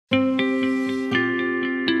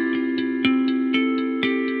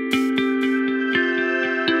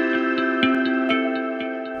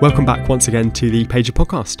Welcome back once again to the Pager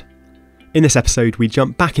podcast. In this episode, we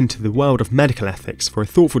jump back into the world of medical ethics for a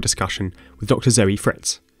thoughtful discussion with Dr. Zoë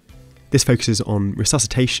Fritz. This focuses on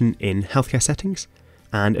resuscitation in healthcare settings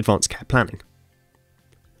and advanced care planning.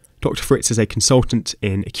 Dr. Fritz is a consultant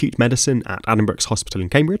in acute medicine at Addenbrooke's Hospital in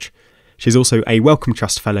Cambridge. She's also a Wellcome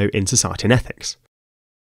Trust Fellow in Society and Ethics.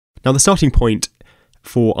 Now, the starting point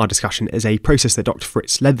for our discussion is a process that Dr.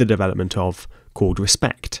 Fritz led the development of called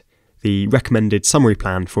RESPECT, the recommended summary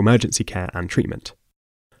plan for emergency care and treatment.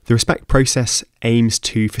 The RESPECT process aims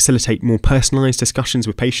to facilitate more personalised discussions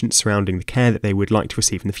with patients surrounding the care that they would like to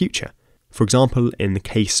receive in the future, for example, in the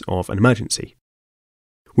case of an emergency.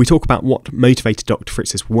 We talk about what motivated Dr.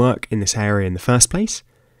 Fritz's work in this area in the first place,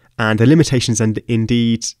 and the limitations and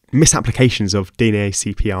indeed misapplications of DNA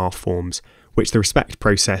CPR forms, which the RESPECT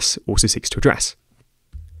process also seeks to address.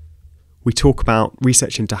 We talk about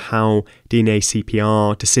research into how DNA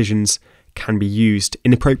CPR decisions can be used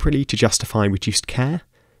inappropriately to justify reduced care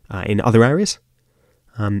in other areas,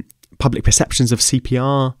 public perceptions of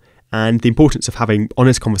CPR, and the importance of having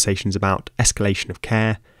honest conversations about escalation of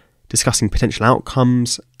care, discussing potential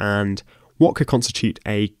outcomes, and what could constitute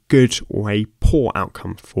a good or a poor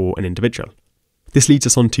outcome for an individual. This leads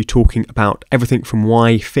us on to talking about everything from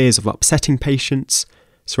why fears of upsetting patients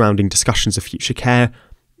surrounding discussions of future care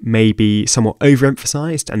may be somewhat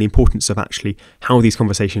overemphasised, and the importance of actually how these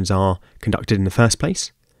conversations are conducted in the first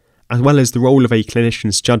place, as well as the role of a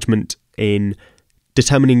clinician's judgment in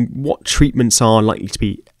determining what treatments are likely to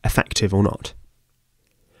be effective or not.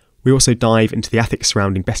 We also dive into the ethics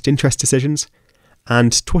surrounding best interest decisions,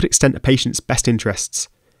 and to what extent a patient's best interests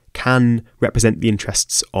can represent the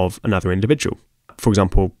interests of another individual, for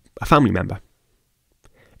example, a family member.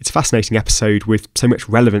 It's a fascinating episode with so much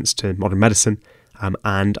relevance to modern medicine,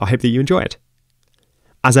 and I hope that you enjoy it.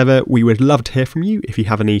 As ever, we would love to hear from you if you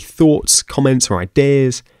have any thoughts, comments or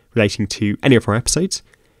ideas relating to any of our episodes.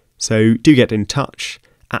 So do get in touch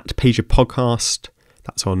at Pager Podcast,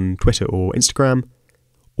 that's on Twitter or Instagram,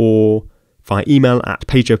 or via email at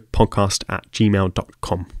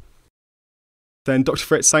pagerpodcast@gmail.com. Then Dr.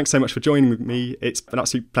 Fritz, thanks so much for joining me. It's an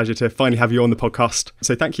absolute pleasure to finally have you on the podcast.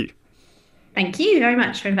 So thank you. Thank you very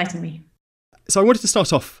much for inviting me. So I wanted to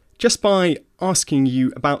start off just by asking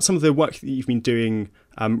you about some of the work that you've been doing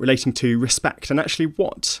relating to RESPECT and actually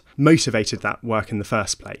what motivated that work in the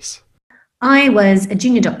first place. I was a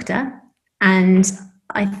junior doctor, and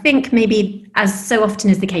I think maybe, as so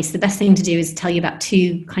often is the case, the best thing to do is tell you about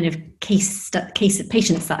two kind of case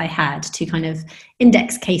patients that I had, two kind of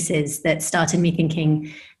index cases that started me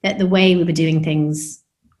thinking that the way we were doing things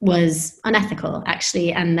was unethical,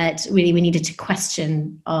 actually, and that really we needed to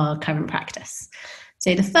question our current practice.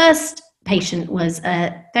 So the first patient was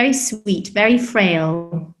a very sweet, very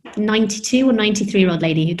frail 92 or 93-year-old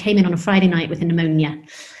lady who came in on a Friday night with a pneumonia.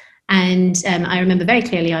 And I remember very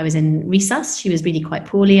clearly I was in resus. She was really quite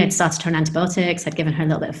poorly. I'd started her on antibiotics. I'd given her a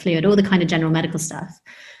little bit of fluid, all the kind of general medical stuff.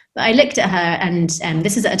 But I looked at her, and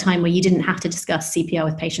this is at a time where you didn't have to discuss CPR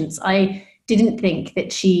with patients. I didn't think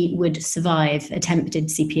that she would survive attempted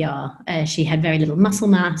CPR. She had very little muscle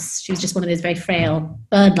mass. She was just one of those very frail,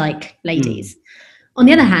 bird-like ladies. On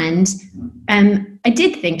the other hand, I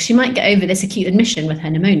did think she might get over this acute admission with her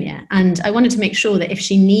pneumonia. And I wanted to make sure that if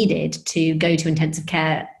she needed to go to intensive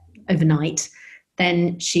care overnight,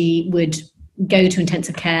 then she would go to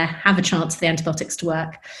intensive care, have a chance for the antibiotics to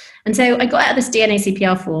work. And so I got out this DNA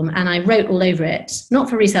CPR form and I wrote all over it, not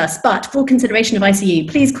for resus, but for consideration of ICU,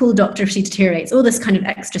 please call doctor if she deteriorates, all this kind of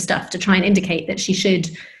extra stuff to try and indicate that she should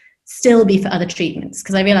still be for other treatments.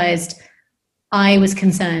 Because I realised I was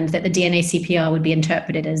concerned that the DNA CPR would be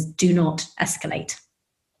interpreted as do not escalate.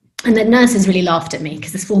 And the nurses really laughed at me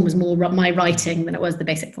because this form was more my writing than it was the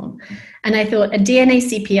basic form. And I thought a DNA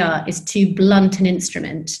CPR is too blunt an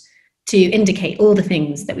instrument to indicate all the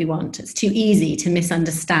things that we want. It's too easy to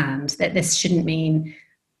misunderstand that this shouldn't mean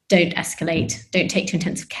don't escalate, don't take to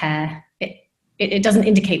intensive care. It doesn't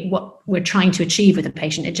indicate what we're trying to achieve with a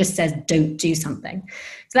patient. It just says don't do something.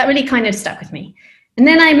 So that really kind of stuck with me. And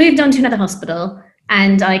then I moved on to another hospital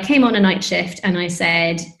and I came on a night shift and I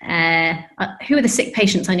said, who are the sick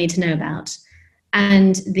patients I need to know about?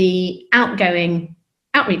 And the outgoing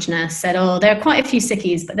outreach nurse said, oh, there are quite a few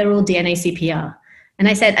sickies, but they're all DNA CPR. And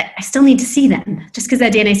I said, I still need to see them. Just because they're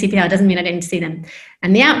DNA CPR doesn't mean I don't need to see them.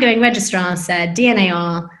 And the outgoing registrar said,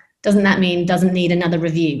 DNAR, doesn't that mean doesn't need another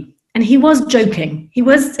review? And he was joking. He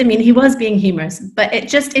was being humorous, but it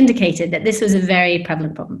just indicated that this was a very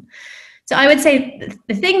prevalent problem. So I would say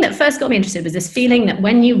the thing that first got me interested was this feeling that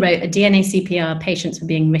when you wrote a DNA CPR, patients were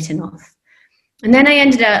being written off. And then I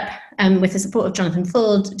ended up, with the support of Jonathan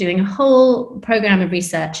Fuld, doing a whole program of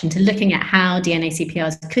research into looking at how DNA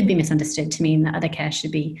CPRs could be misunderstood to mean that other care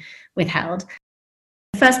should be withheld.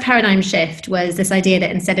 The first paradigm shift was this idea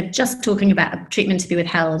that instead of just talking about a treatment to be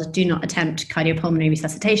withheld, do not attempt cardiopulmonary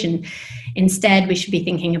resuscitation. Instead, we should be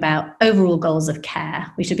thinking about overall goals of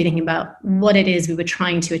care. We should be thinking about what it is we were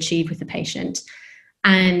trying to achieve with the patient.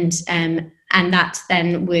 And that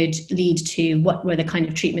then would lead to what were the kind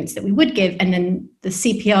of treatments that we would give. And then the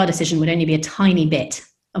CPR decision would only be a tiny bit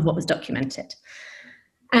of what was documented.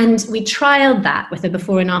 And we trialed that with a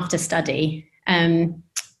before and after study,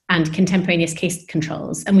 and contemporaneous case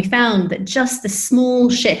controls. And we found that just the small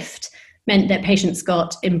shift meant that patients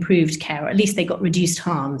got improved care, or at least they got reduced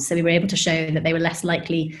harm. So we were able to show that they were less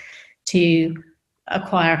likely to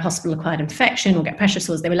acquire hospital-acquired infection or get pressure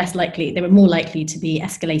sores. They were more likely to be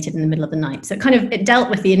escalated in the middle of the night. So it dealt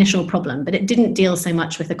with the initial problem, but it didn't deal so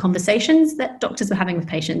much with the conversations that doctors were having with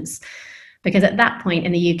patients, because at that point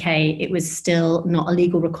in the UK, it was still not a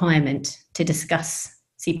legal requirement to discuss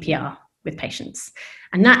CPR with patients.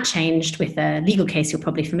 And that changed with a legal case you're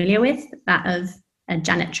probably familiar with, that of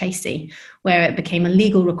Janet Tracy, where it became a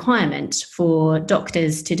legal requirement for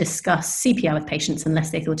doctors to discuss CPR with patients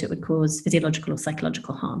unless they thought it would cause physiological or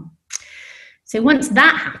psychological harm. So once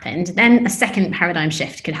that happened, then a second paradigm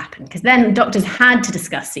shift could happen, because then doctors had to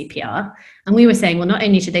discuss CPR. And we were saying, well, not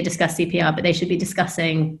only should they discuss CPR, but they should be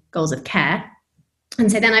discussing goals of care. And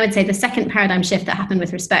so then I would say the second paradigm shift that happened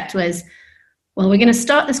with respect was, well, we're going to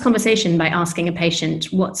start this conversation by asking a patient,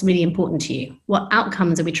 what's really important to you? What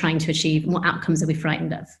outcomes are we trying to achieve? And what outcomes are we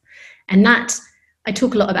frightened of? And that, I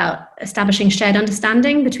talk a lot about establishing shared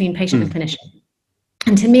understanding between patient and clinician.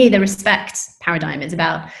 And to me, the respect paradigm is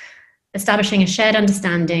about establishing a shared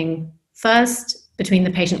understanding first between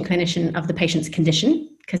the patient and clinician of the patient's condition.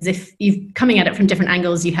 Because if you're coming at it from different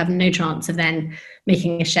angles, you have no chance of then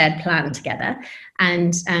making a shared plan together.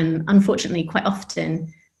 And unfortunately, quite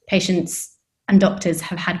often, patients and doctors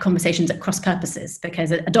have had conversations at cross purposes,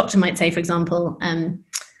 because a doctor might say, for example, I'm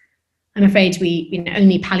afraid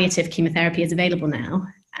only palliative chemotherapy is available now.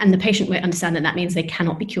 And the patient won't understand that means they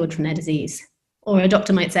cannot be cured from their disease. Or a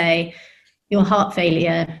doctor might say, your heart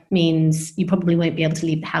failure means you probably won't be able to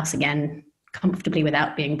leave the house again comfortably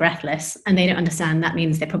without being breathless. And they don't understand that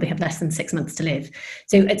means they probably have less than 6 months to live.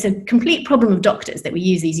 So it's a complete problem of doctors that we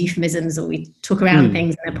use these euphemisms, or we talk around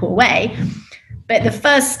things in a poor way. But the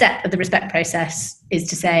first step of the respect process is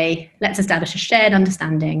to say, let's establish a shared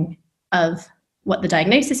understanding of what the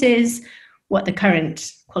diagnosis is, what the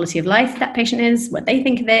current quality of life of that patient is, what they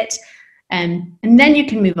think of it. And then you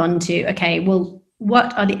can move on to, okay, well,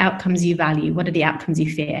 what are the outcomes you value? What are the outcomes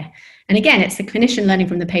you fear? And again, it's the clinician learning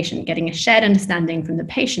from the patient, getting a shared understanding from the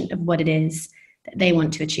patient of what it is that they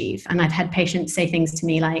want to achieve. And I've had patients say things to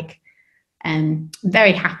me like,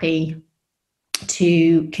 very happy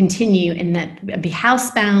to continue in that, be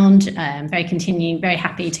housebound, very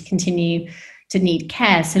happy to continue to need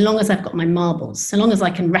care, so long as I've got my marbles, so long as I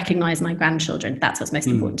can recognize my grandchildren. That's what's most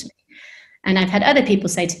important to me. And I've had other people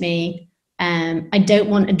say to me, I don't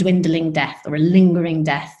want a dwindling death or a lingering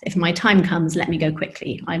death. If my time comes, let me go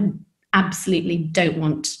quickly. I absolutely don't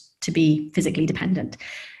want to be physically dependent.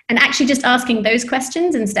 And actually just asking those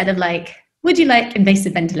questions instead of like, would you like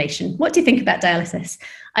invasive ventilation? What do you think about dialysis?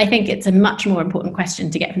 I think it's a much more important question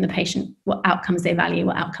to get from the patient, what outcomes they value,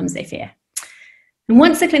 what outcomes they fear. And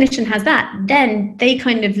once the clinician has that, then they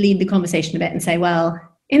kind of lead the conversation a bit and say, well,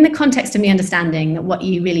 in the context of me understanding that what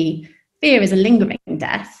you really fear is a lingering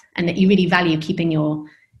death and that you really value keeping your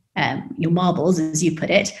marbles, as you put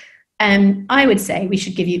it, I would say we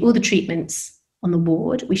should give you all the treatments on the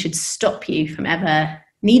ward. We should stop you from ever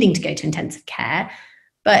needing to go to intensive care.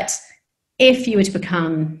 But if you were to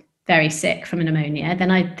become very sick from a pneumonia,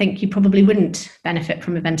 then I think you probably wouldn't benefit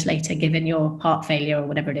from a ventilator given your heart failure or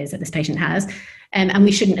whatever it is that this patient has, and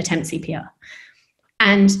we shouldn't attempt CPR.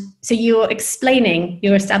 And so you're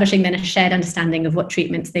establishing then a shared understanding of what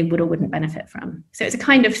treatments they would or wouldn't benefit from. So it's a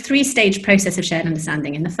kind of 3-stage process of shared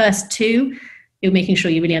understanding. In the first 2, you're making sure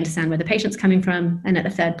you really understand where the patient's coming from. And at the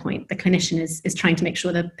third point, the clinician is trying to make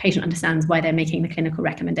sure the patient understands why they're making the clinical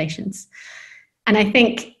recommendations. And I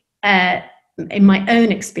think in my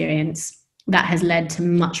own experience, that has led to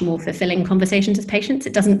much more fulfilling conversations with patients.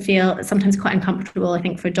 It doesn't feel, it's sometimes quite uncomfortable, I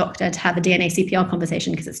think, for a doctor to have a DNA CPR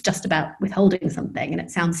conversation because it's just about withholding something and it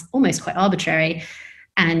sounds almost quite arbitrary.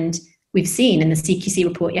 And we've seen in the CQC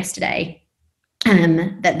report yesterday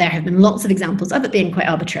that there have been lots of examples of it being quite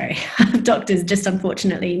arbitrary, of doctors just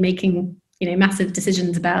unfortunately making massive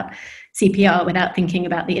decisions about CPR without thinking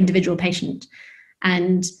about the individual patient.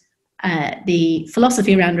 And the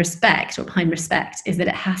philosophy around respect, or behind respect, is that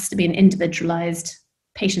it has to be an individualized,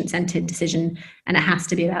 patient-centered decision, and it has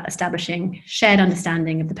to be about establishing shared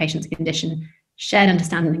understanding of the patient's condition, shared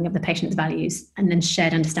understanding of the patient's values, and then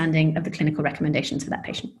shared understanding of the clinical recommendations for that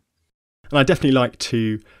patient. And I'd definitely like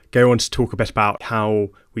to go on to talk a bit about how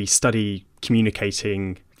we study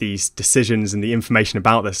communicating these decisions and the information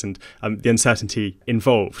about this and the uncertainty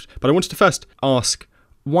involved. But I wanted to first ask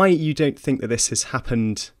why you don't think that this has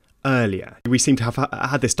happened earlier. We seem to have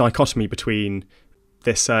had this dichotomy between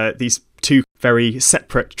these two very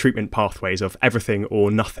separate treatment pathways of everything or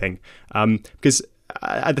nothing. Because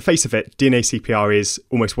at the face of it, DNA CPR is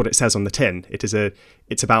almost what it says on the tin.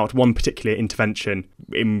 It's about one particular intervention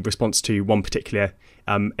in response to one particular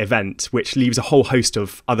event, which leaves a whole host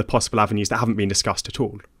of other possible avenues that haven't been discussed at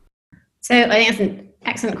all. So I think that's an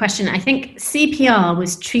excellent question. I think CPR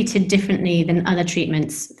was treated differently than other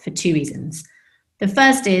treatments for two reasons. The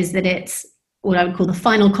first is that it's what I would call the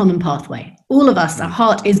final common pathway. All of us, our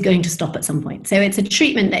heart is going to stop at some point. So it's a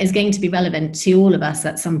treatment that is going to be relevant to all of us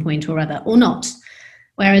at some point or other, or not.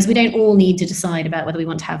 Whereas we don't all need to decide about whether we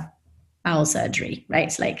want to have bowel surgery,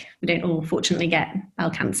 right? Like we don't all fortunately get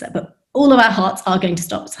bowel cancer, but all of our hearts are going to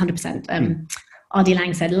stop. It's 100%. R.D.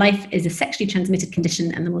 Lang said, life is a sexually transmitted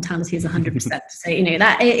condition and the mortality is 100%. So,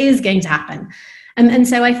 that it is going to happen. And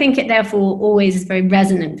so I think it therefore always is very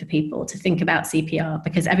resonant for people to think about CPR,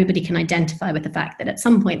 because everybody can identify with the fact that at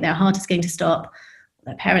some point their heart is going to stop,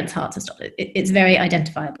 their parents' hearts are stopped. It's very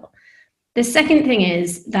identifiable. The second thing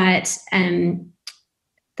is that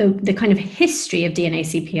the kind of history of DNA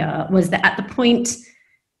CPR was that at the point,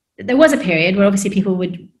 there was a period where obviously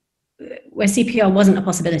where CPR wasn't a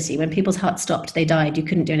possibility. When people's hearts stopped, they died. You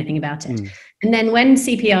couldn't do anything about it. And then when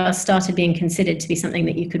CPR started being considered to be something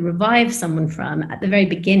that you could revive someone from, at the very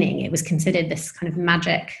beginning, it was considered this kind of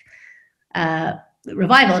magic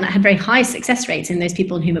revival, and it had very high success rates in those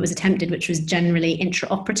people in whom it was attempted, which was generally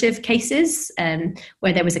intraoperative cases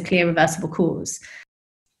where there was a clear reversible cause.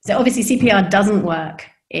 So obviously CPR doesn't work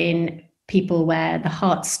in people where the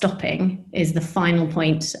heart stopping is the final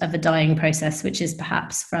point of the dying process, which is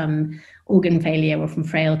perhaps from organ failure or from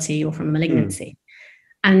frailty or from malignancy.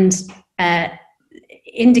 And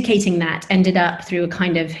indicating that ended up through a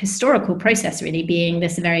kind of historical process, really being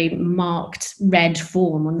this very marked red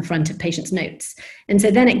form on the front of patients' notes. And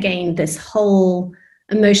so then it gained this whole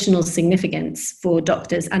emotional significance for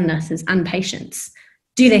doctors and nurses and patients.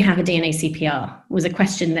 Do they have a DNA CPR? Was a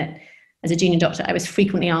question that, as a junior doctor, I was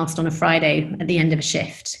frequently asked on a Friday at the end of a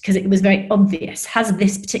shift, because it was very obvious. Has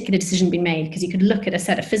this particular decision been made? Because you could look at a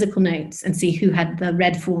set of physical notes and see who had the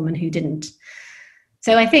red form and who didn't.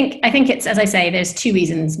 So I think it's, as I say, there's two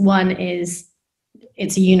reasons. One is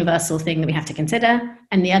it's a universal thing that we have to consider.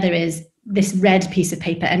 And the other is this red piece of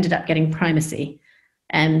paper ended up getting primacy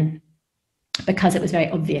because it was very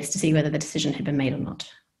obvious to see whether the decision had been made or not.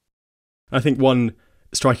 I think one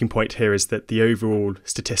striking point here is that the overall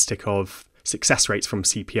statistic of success rates from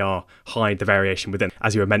CPR hide the variation within,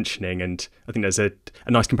 as you were mentioning. And I think there's a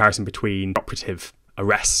nice comparison between operative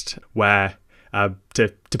arrest, where,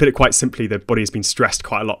 to put it quite simply, the body has been stressed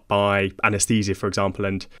quite a lot by anaesthesia, for example,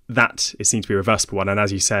 and that is seen to be a reversible one. And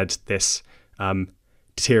as you said, this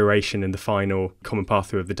deterioration in the final common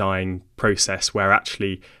pathway of the dying process, where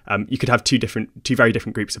actually you could have two very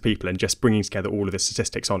different groups of people, and just bringing together all of the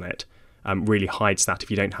statistics on it really hides that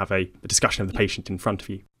if you don't have a discussion of the patient in front of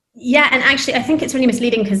you. Yeah, and actually I think it's really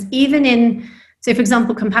misleading, because even so for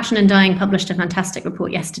example, Compassion in Dying published a fantastic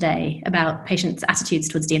report yesterday about patients' attitudes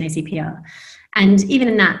towards DNA CPR. And even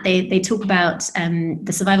in that, they talk about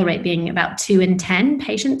the survival rate being about 2 in 10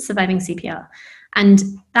 patients surviving CPR. And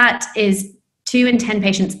that is 2 in 10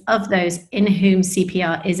 patients of those in whom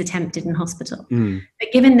CPR is attempted in hospital.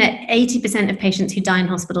 But given that 80% of patients who die in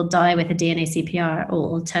hospital die with a DNA CPR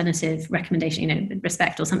or alternative recommendation,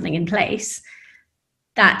 respect or something in place,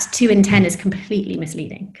 that 2 in 10 is completely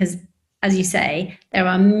misleading, because, as you say, there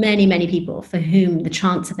are many, many people for whom the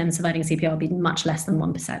chance of them surviving CPR will be much less than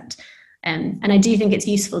 1%. And I do think it's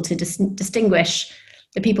useful to distinguish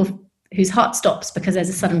the people whose heart stops because there's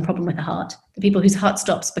a sudden problem with the heart, the people whose heart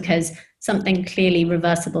stops because something clearly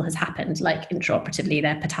reversible has happened, like intraoperatively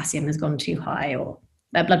their potassium has gone too high, or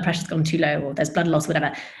their blood pressure's gone too low, or there's blood loss,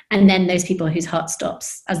 whatever. And then those people whose heart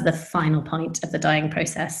stops as the final point of the dying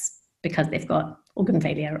process because they've got organ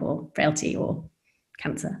failure or frailty or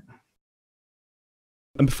cancer.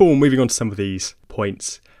 And before moving on to some of these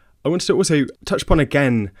points, I wanted to also touch upon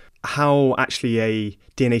again how actually a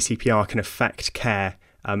DNA CPR can affect care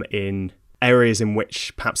in areas in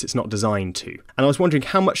which perhaps it's not designed to. And I was wondering,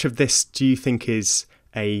 how much of this do you think is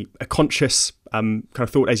a conscious kind of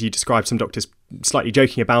thought, as you described some doctors slightly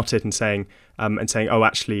joking about it and saying, oh,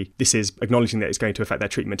 actually, this is acknowledging that it's going to affect their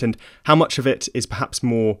treatment, and how much of it is perhaps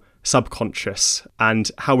more subconscious,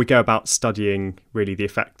 and how we go about studying really the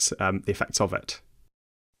effects of it?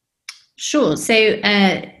 Sure. So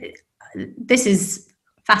this is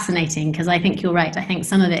fascinating, because I think you're right. I think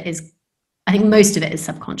most of it is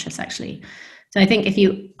subconscious, actually. So I think if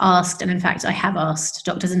you asked, and in fact I have asked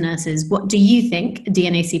doctors and nurses, what do you think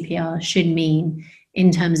DNA CPR should mean in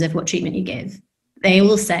terms of what treatment you give? They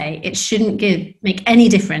all say it shouldn't make any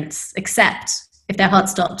difference, except if their heart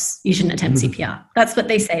stops, you shouldn't attempt CPR. That's what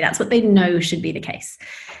they say. That's what they know should be the case.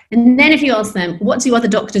 And then if you ask them, what do other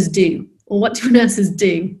doctors do? Or what do nurses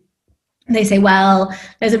do? They say, well,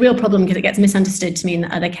 there's a real problem because it gets misunderstood to mean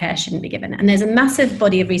that other care shouldn't be given. And there's a massive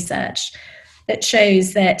body of research that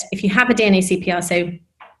shows that if you have a DNA CPR, so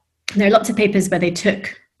there are lots of papers where they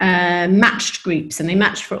took matched groups, and they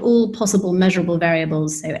matched for all possible measurable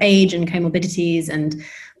variables, so age and comorbidities and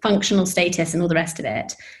functional status and all the rest of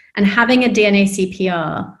it. And having a DNA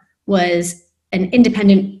CPR was an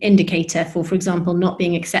independent indicator for example, not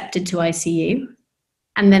being accepted to ICU.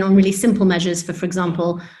 And then on really simple measures for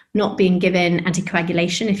example, not being given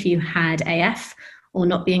anticoagulation if you had AF, or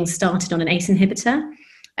not being started on an ACE inhibitor.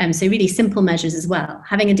 So really simple measures as well.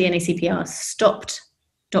 Having a DNA CPR stopped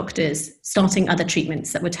doctors starting other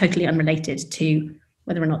treatments that were totally unrelated to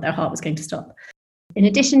whether or not their heart was going to stop. In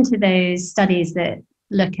addition to those studies that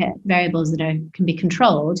look at variables that can be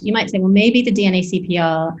controlled, you might say, well, maybe the DNA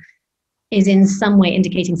CPR is in some way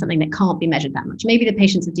indicating something that can't be measured that much. Maybe the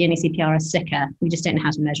patients with DNA CPR are sicker. We just don't know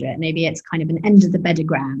how to measure it. Maybe it's kind of an end of the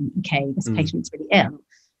bedogram. Okay, this patient's really ill.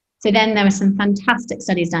 So then there were some fantastic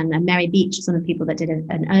studies done. And Mary Beach is one of the people that did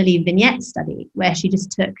an early vignette study where she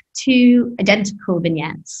just took 2 identical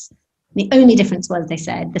vignettes. The only difference was they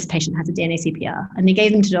said, this patient has a DNA CPR. And they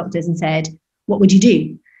gave them to doctors and said, what would you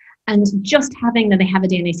do? And just having that they have a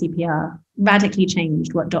DNA CPR radically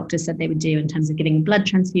changed what doctors said they would do in terms of giving blood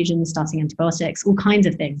transfusions, starting antibiotics, all kinds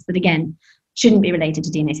of things that, again, shouldn't be related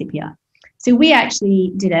to DNA CPR. So we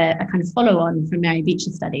actually did a kind of follow-on from Mary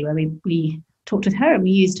Beach's study where we talked with her and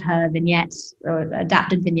we used her vignettes or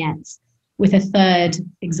adapted vignettes with a third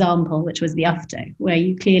example, which was the UFTO, where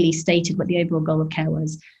you clearly stated what the overall goal of care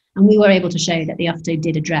was. And we were able to show that the UFTO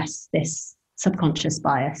did address this subconscious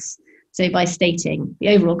bias. So by stating the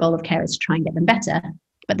overall goal of care is to try and get them better,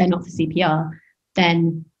 but they're not for CPR,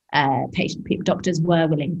 then doctors were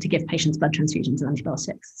willing to give patients blood transfusions and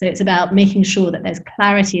antibiotics. So it's about making sure that there's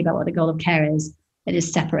clarity about what the goal of care is that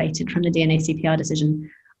is separated from the DNA CPR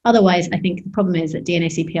decision. Otherwise, I think the problem is that DNA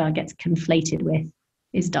CPR gets conflated with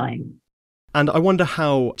is dying. And I wonder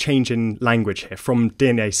how change in language here from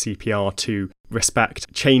DNA CPR to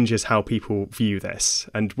respect changes how people view this.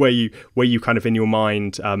 And were you kind of in your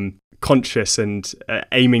mind conscious and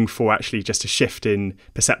aiming for actually just a shift in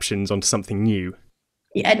perceptions onto something new?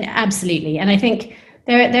 Yeah, absolutely. And I think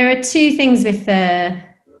there are 2 things with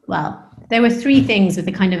there were 3 things with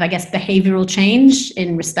the kind of, I guess, behavioural change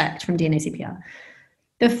in respect from DNA CPR.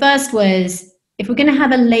 The first was, if we're going to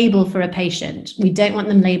have a label for a patient, we don't want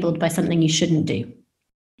them labelled by something you shouldn't do.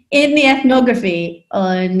 In the ethnography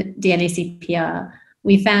on DNA CPR,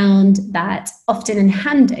 we found that often in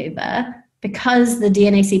handover, because the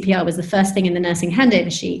DNA CPR was the first thing in the nursing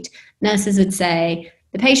handover sheet, nurses would say,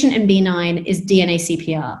 the patient in B9 is DNA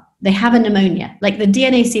CPR. They have a pneumonia. Like the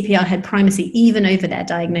DNA CPR had primacy even over their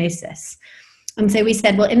diagnosis. And so we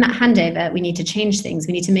said, well, in that handover, we need to change things.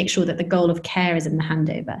 We need to make sure that the goal of care is in the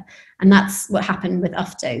handover. And that's what happened with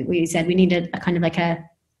UFTO. We said we needed a kind of like a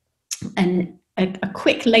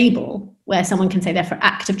quick label where someone can say they're for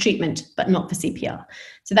active treatment, but not for CPR.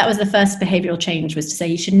 So that was the first behavioural change, was to say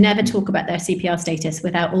you should never talk about their CPR status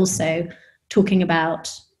without also talking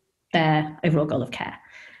about their overall goal of care.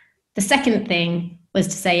 The second thing was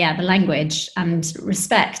to say, the language and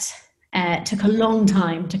respect. Took a long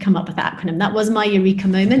time to come up with that acronym. That was my eureka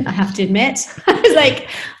moment, I have to admit. I was like,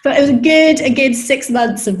 but it was a good 6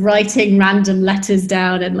 months of writing random letters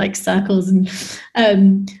down and like circles.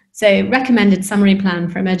 And so recommended summary plan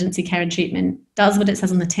for emergency care and treatment does what it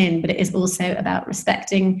says on the tin, but it is also about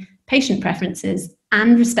respecting patient preferences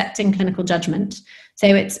and respecting clinical judgment. So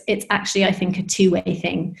it's actually, I think, a 2-way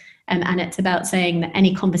thing. And it's about saying that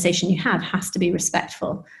any conversation you have has to be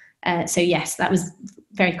respectful. So yes, that was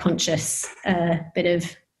very conscious, bit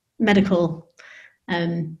of medical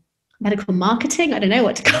marketing. I don't know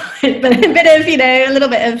what to call it, but a bit of, a little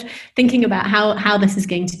bit of thinking about how this is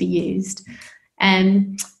going to be used.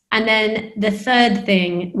 And then the third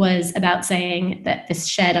thing was about saying that this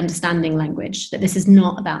shared understanding language, that this is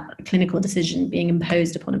not about a clinical decision being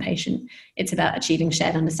imposed upon a patient. It's about achieving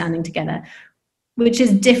shared understanding together. which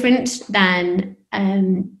is different than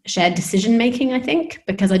shared decision making, I think,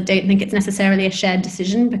 because I don't think it's necessarily a shared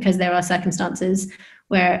decision, because there are circumstances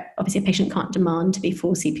where obviously a patient can't demand to be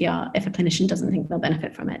for CPR if a clinician doesn't think they'll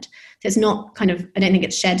benefit from it. So it's not I don't think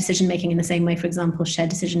it's shared decision making in the same way, for example, shared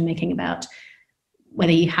decision making about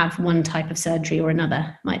whether you have one type of surgery or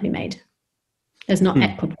another might be made. There's not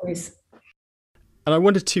equipoise. And I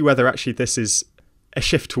wondered too whether actually this is a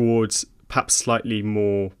shift towards perhaps slightly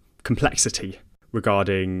more complexity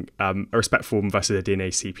regarding a respect form versus a DNA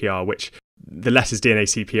CPR, which the letters DNA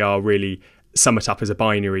CPR really sum it up as a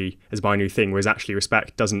binary thing, whereas actually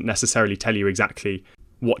respect doesn't necessarily tell you exactly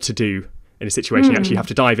what to do in a situation. You actually have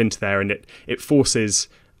to dive into there, and it forces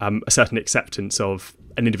a certain acceptance of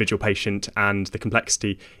an individual patient and the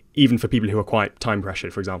complexity, even for people who are quite time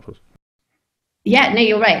pressured, for example. Yeah, no,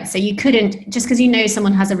 you're right. So you couldn't, just because you know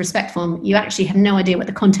someone has a respect form, you actually have no idea what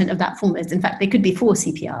the content of that form is. In fact, they could be for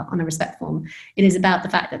CPR on a respect form. It is about the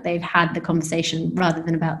fact that they've had the conversation rather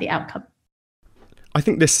than about the outcome. I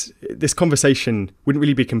think this conversation wouldn't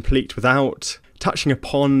really be complete without touching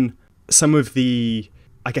upon some of the,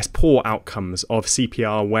 I guess, poor outcomes of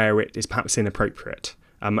CPR where it is perhaps inappropriate.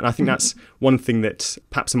 And I think that's one thing that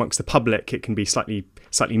perhaps amongst the public, it can be slightly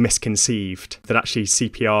misconceived that actually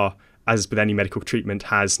CPR, as with any medical treatment,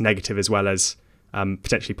 has negative as well as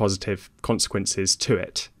potentially positive consequences to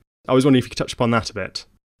it. I was wondering if you could touch upon that a bit.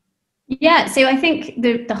 Yeah, so I think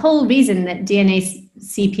the whole reason that DNA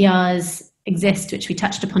CPRs exist, which we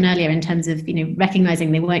touched upon earlier in terms of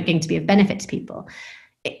recognizing they weren't going to be of benefit to people,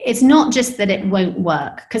 it's not just that it won't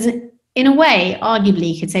work, because in a way,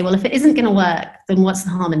 arguably, you could say, well, if it isn't going to work, then what's the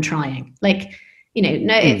harm in trying?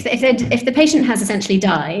 If the patient has essentially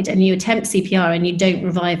died and you attempt CPR and you don't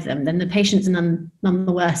revive them, then the patient's none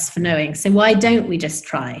the worse for knowing. So why don't we just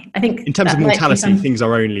try? I think in terms of mortality, things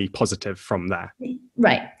are only positive from there.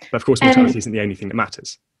 Right. But of course, mortality isn't the only thing that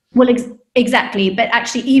matters. Well, exactly. But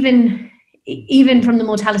actually, even from the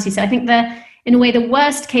mortality, so I think in a way, the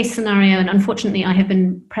worst case scenario, and unfortunately, I have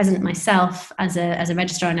been present myself as a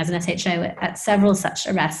registrar and as an SHO at several such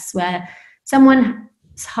arrests where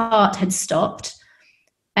someone's heart had stopped.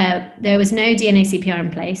 There was no DNA CPR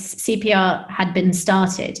in place. CPR had been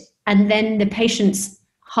started, and then the patient's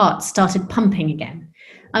heart started pumping again.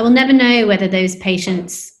 I will never know whether those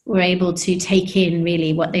patients were able to take in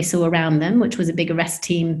really what they saw around them, which was a big arrest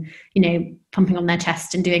team, pumping on their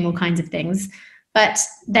chest and doing all kinds of things. But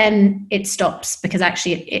then it stops because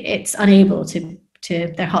actually it's unable to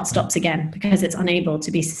their heart stops again because it's unable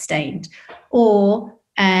to be sustained. Or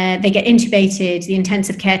they get intubated, the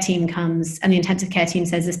intensive care team comes, and the intensive care team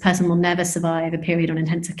says this person will never survive a period on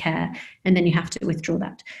intensive care, and then you have to withdraw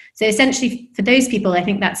that. So essentially, for those people, I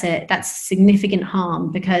think that's significant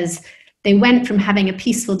harm, because they went from having a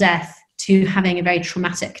peaceful death to having a very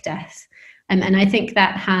traumatic death, and I think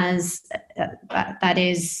that's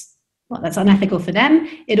unethical for them.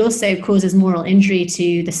 It also causes moral injury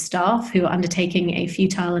to the staff who are undertaking a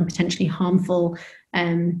futile and potentially harmful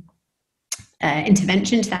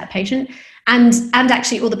intervention to that patient, and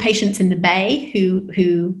actually all the patients in the bay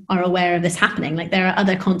who are aware of this happening. Like, there are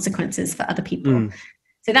other consequences for other people.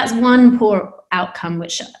 So that's one poor outcome,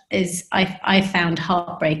 which is I found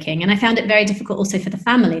heartbreaking, and I found it very difficult also for the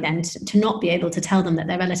family then to not be able to tell them that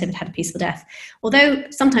their relative had had a peaceful death. Although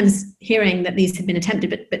sometimes hearing that these had been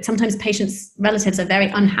attempted, but sometimes patients' relatives are very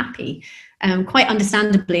unhappy, quite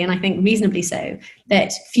understandably, and I think reasonably so,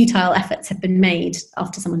 that futile efforts have been made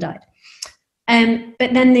after someone died.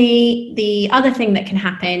 But then the other thing that can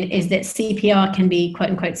happen is that CPR can be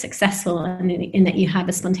quote unquote successful in that you have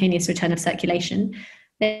a spontaneous return of circulation.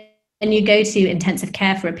 Then you go to intensive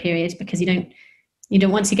care for a period because you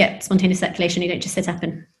don't want to get spontaneous circulation. You don't just sit up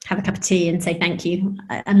and have a cup of tea and say thank you,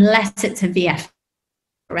 unless it's a VF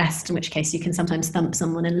arrest, in which case you can sometimes thump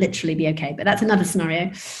someone and literally be okay. But that's another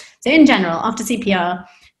scenario. So in general, after CPR,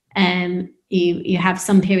 you have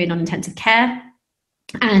some period on intensive care.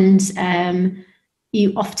 And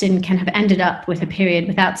you often can have ended up with a period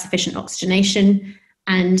without sufficient oxygenation.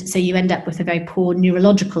 And so you end up with a very poor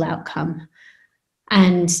neurological outcome.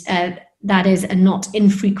 And that is a not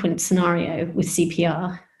infrequent scenario with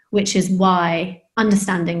CPR, which is why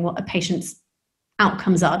understanding what a patient's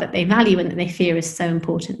outcomes are that they value and that they fear is so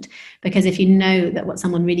important. Because if you know that what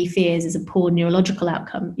someone really fears is a poor neurological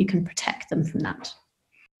outcome, you can protect them from that.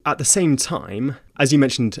 At the same time, as you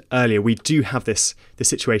mentioned earlier, we do have this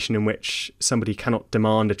situation in which somebody cannot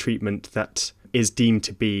demand a treatment that is deemed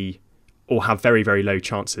to be or have very, very low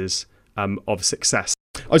chances of success.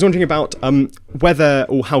 I was wondering about whether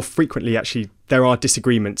or how frequently actually there are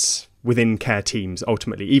disagreements within care teams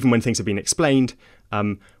ultimately, even when things have been explained,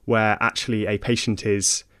 where actually a patient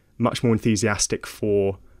is much more enthusiastic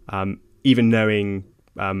for even knowing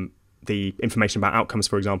the information about outcomes,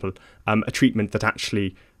 for example, a treatment that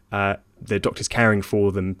actually the doctors caring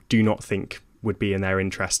for them do not think would be in their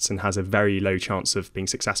interests and has a very low chance of being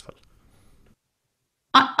successful?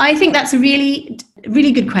 I think that's a really,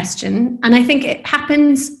 really good question. And I think it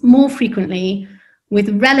happens more frequently with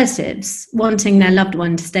relatives wanting their loved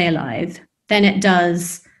one to stay alive than it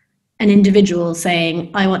does an individual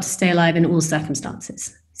saying, I want to stay alive in all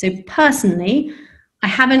circumstances. So personally, I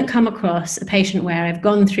haven't come across a patient where I've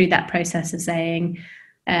gone through that process of saying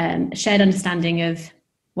a shared understanding of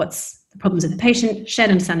what's the problems of the patient, shared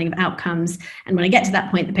understanding of outcomes. And when I get to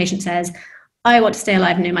that point, the patient says, I want to stay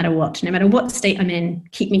alive no matter what state I'm in,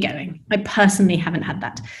 keep me going. I personally haven't had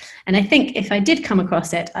that. And I think if I did come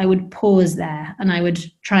across it, I would pause there and I would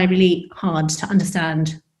try really hard to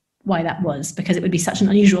understand why that was, because it would be such an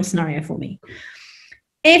unusual scenario for me.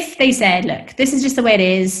 If they said, look, this is just the way it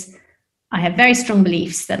is, I have very strong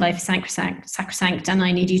beliefs that life is sacrosanct, and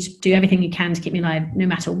I need you to do everything you can to keep me alive no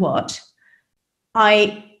matter what,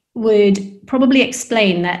 I would probably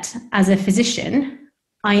explain that as a physician,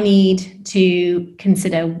 I need to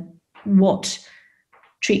consider what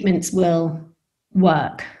treatments will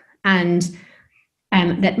work, and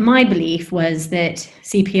that my belief was that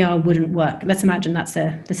CPR wouldn't work. Let's imagine that's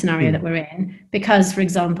the scenario that we're in, because, for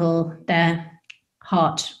example, their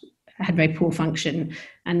heart had very poor function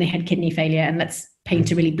and they had kidney failure, and let's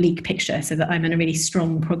paint a really bleak picture so that I'm in a really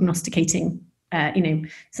strong prognosticating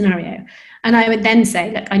scenario. And I would then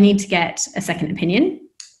say, look, I need to get a second opinion.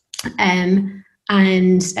 And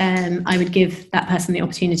I would give that person the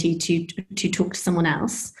opportunity to talk to someone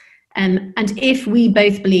else. And if we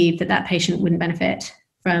both believe that that patient wouldn't benefit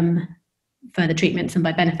from further treatments, and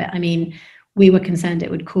by benefit, I mean, we were concerned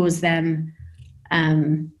it would cause them,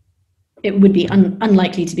 it would be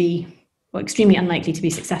unlikely to be, or extremely unlikely to be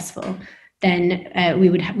successful, then we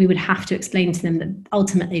would have to explain to them that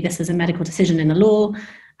ultimately this is a medical decision in the law,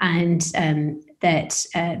 and that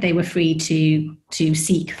they were free to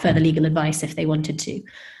seek further legal advice if they wanted to.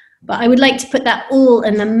 But I would like to put that all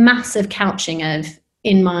in the massive couching of,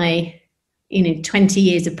 in my 20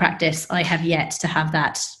 years of practice, I have yet to have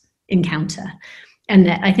that encounter. And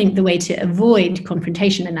that I think the way to avoid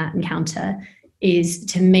confrontation in that encounter is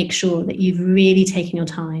to make sure that you've really taken your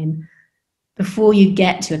time before you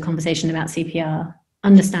get to a conversation about CPR,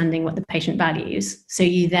 understanding what the patient values, so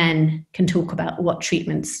you then can talk about what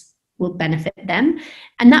treatments will benefit them.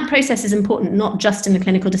 And that process is important, not just in the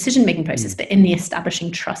clinical decision-making process, but in the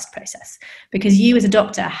establishing trust process, because you as a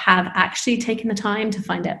doctor have actually taken the time to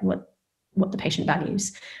find out what the patient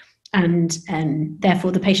values. And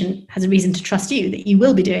therefore the patient has a reason to trust you that you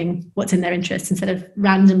will be doing what's in their interest, instead of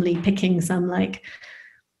randomly picking some like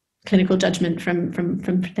clinical judgment from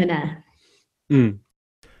thin air.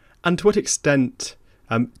 And to what extent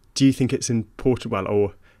do you think it's important,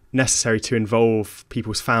 or necessary, to involve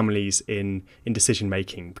people's families in decision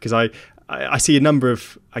making? Because I see a number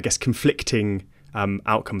of, I guess, conflicting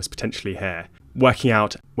outcomes potentially here, working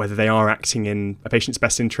out whether they are acting in a patient's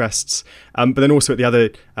best interests, but then also at the other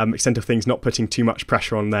extent of things, not putting too much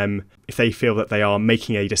pressure on them if they feel that they are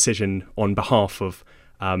making a decision on behalf of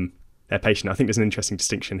their patient. I think there's an interesting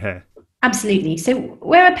distinction here. Absolutely. So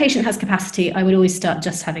where a patient has capacity, I would always start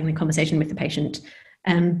just having the conversation with the patient.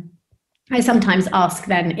 I sometimes ask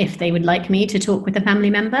then if they would like me to talk with a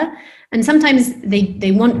family member, and sometimes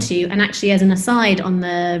they want to. And actually, as an aside, on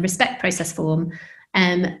the respect process form,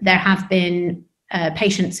 there have been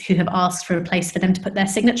patients who have asked for a place for them to put their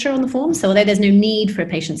signature on the form. So although there's no need for a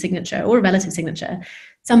patient signature or a relative signature,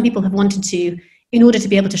 some people have wanted to, in order to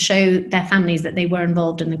be able to show their families that they were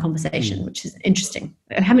involved in the conversation, which is interesting.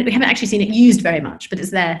 We haven't actually seen it used very much, but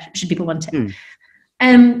it's there should people want it.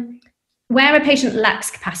 Where a patient lacks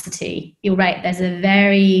capacity, you're right, there's a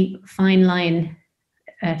very fine line,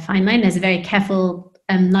 there's a very careful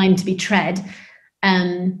line to be tread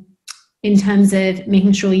in terms of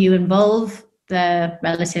making sure you involve the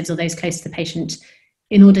relatives or those close to the patient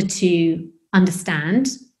in order to understand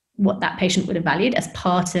what that patient would have valued as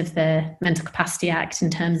part of the Mental Capacity Act, in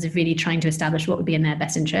terms of really trying to establish what would be in their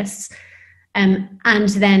best interests. And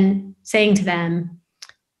then saying to them,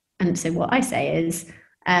 and so what I say is,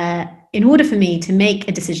 in order for me to make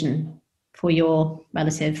a decision for your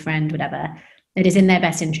relative, friend, whatever, that is in their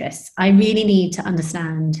best interests, I really need to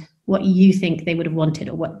understand what you think they would have wanted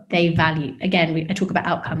or what they value. Again, I talk about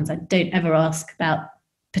outcomes. I don't ever ask about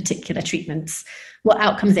particular treatments, what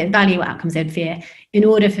outcomes they value, what outcomes they would fear, in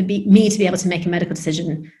order for me to be able to make a medical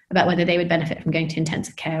decision about whether they would benefit from going to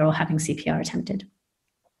intensive care or having CPR attempted.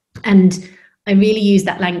 And I really use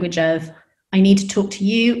that language of, I need to talk to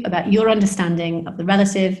you about your understanding of the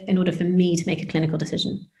relative in order for me to make a clinical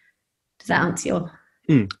decision. Does that answer your?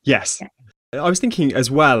 Yes. Okay. I was thinking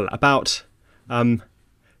as well about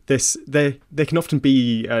this. There can often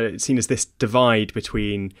be seen as this divide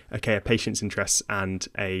between a patient's interests and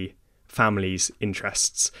a family's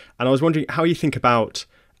interests. And I was wondering how you think about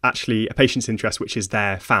actually a patient's interest, which is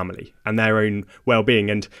their family and their own well-being.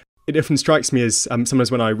 And it often strikes me as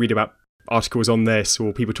sometimes when I read about articles on this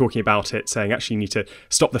or people talking about it saying actually you need to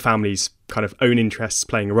stop the family's kind of own interests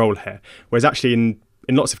playing a role here. Whereas actually in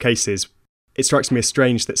lots of cases, it strikes me as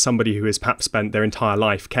strange that somebody who has perhaps spent their entire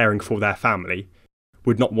life caring for their family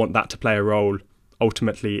would not want that to play a role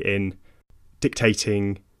ultimately in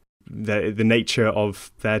dictating the nature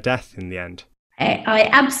of their death in the end. I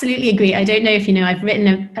absolutely agree. I don't know if you know, I've written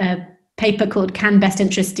a paper called Can Best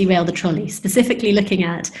Interests Derail the Trolley, specifically looking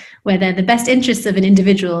at whether the best interests of an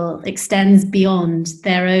individual extends beyond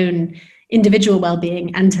their own individual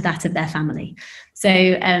well-being and to that of their family. So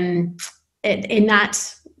in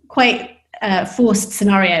that quite forced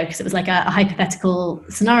scenario, because it was like a hypothetical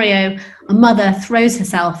scenario, a mother throws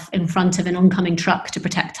herself in front of an oncoming truck to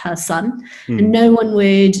protect her son, and no one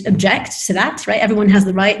would object to that, right? Everyone has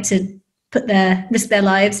the right to risk their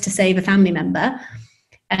lives to save a family member.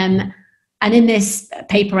 And in this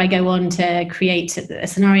paper, I go on to create a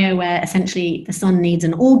scenario where essentially the son needs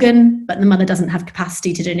an organ, but the mother doesn't have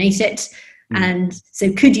capacity to donate it. And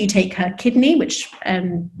so could you take her kidney, which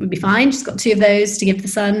would be fine. She's got 2 of those to give the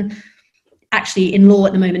son. Actually, in law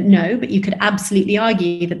at the moment, no, but you could absolutely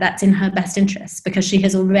argue that that's in her best interest because she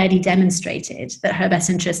has already demonstrated that her best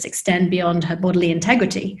interests extend beyond her bodily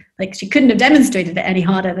integrity. Like she couldn't have demonstrated it any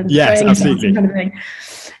harder than throwing herself in front of the thing.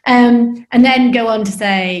 And then go on to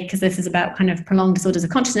say, because this is about kind of prolonged disorders of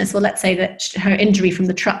consciousness, well, let's say that her injury from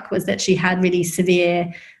the truck was that she had really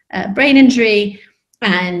severe brain injury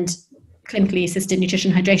and clinically assisted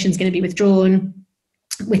nutrition hydration is going to be withdrawn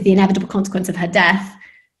with the inevitable consequence of her death.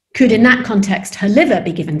 Could, in that context, her liver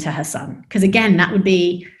be given to her son? Because again, that would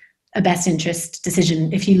be a best interest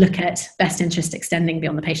decision if you look at best interest extending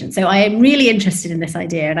beyond the patient. So I am really interested in this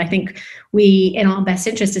idea. And I think we, in our best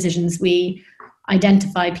interest decisions, we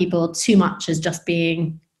identify people too much as just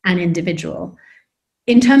being an individual.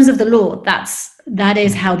 In terms of the law, that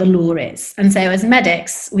is how the law is. And so as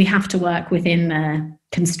medics, we have to work within the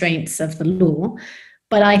constraints of the law.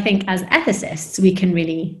 But I think as ethicists, we can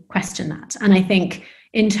really question that. And I think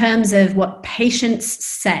in terms of what patients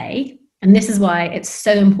say, and this is why it's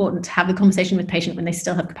so important to have the conversation with patient when they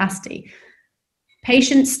still have capacity.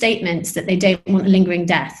 Patient statements that they don't want a lingering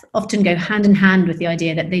death often go hand in hand with the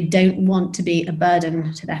idea that they don't want to be a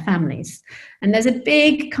burden to their families. And there's a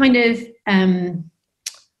big kind of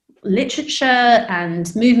literature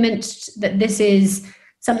and movement that this is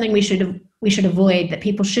something we should avoid, that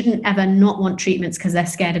people shouldn't ever not want treatments because they're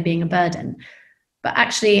scared of being a burden. But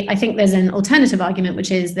actually, I think there's an alternative argument,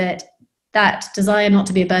 which is that desire not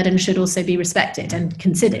to be a burden should also be respected and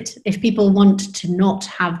considered. If people want to not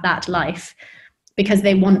have that life because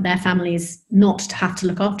they want their families not to have to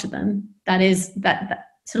look after them, that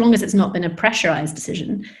so long as it's not been a pressurized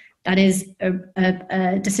decision, that is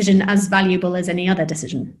a decision as valuable as any other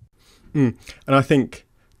decision. And I think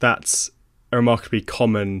that's a remarkably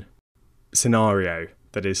common scenario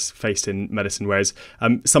that is faced in medicine, whereas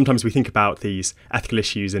sometimes we think about these ethical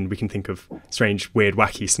issues and we can think of strange, weird,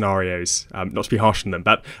 wacky scenarios, not to be harsh on them,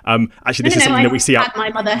 but actually this is something that we see my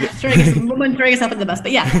mother throwing herself under the bus,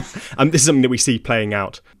 but yeah. This is something that we see playing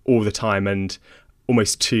out all the time, and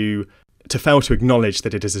almost to fail to acknowledge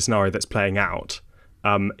that it is a scenario that's playing out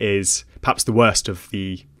is perhaps the worst of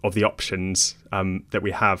the options that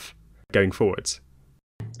we have going forwards.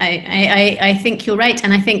 I think you're right,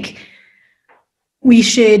 and I think we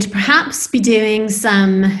should perhaps be doing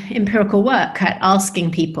some empirical work at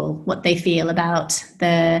asking people what they feel about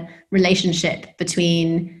the relationship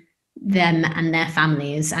between them and their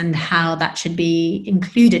families and how that should be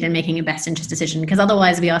included in making a best interest decision. Because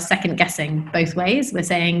otherwise we are second guessing both ways. We're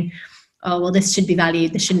saying, oh, well, this should be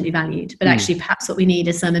valued, this shouldn't be valued. But actually perhaps what we need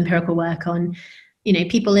is some empirical work on,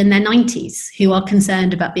 people in their 90s who are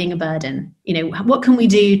concerned about being a burden. What can we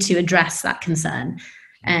do to address that concern?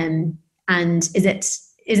 And is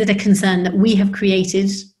it a concern that we have created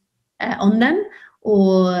on them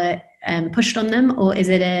or pushed on them, or is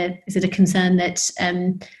it a concern that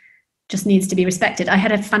just needs to be respected? I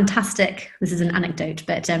had a fantastic, this is an anecdote,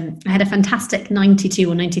 but I had a fantastic 92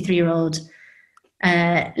 or 93-year-old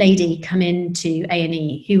lady come into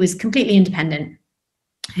A&E who was completely independent,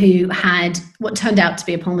 who had what turned out to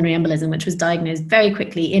be a pulmonary embolism, which was diagnosed very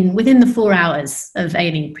quickly within the 4 hours of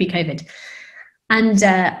A&E pre-COVID. And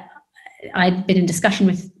I'd been in discussion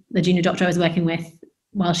the junior doctor I was working with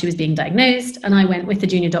while she was being diagnosed, and I went with the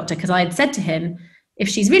junior doctor because I had said to him, if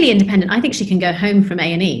she's really independent, I think she can go home from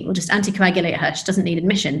A&E. We'll just anticoagulate her. She doesn't need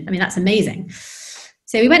admission. I mean, that's amazing.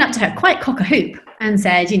 So we went up to her quite cock-a-hoop and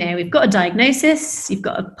said, we've got a diagnosis, you've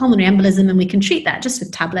got a pulmonary embolism, and we can treat that just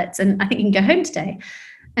with tablets, and I think you can go home today.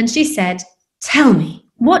 And she said, tell me,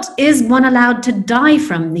 what is one allowed to die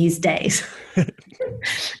from these days?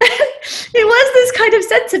 It was this kind of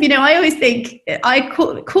sense of, I always think I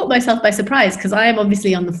caught myself by surprise because I am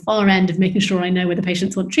obviously on the far end of making sure I know whether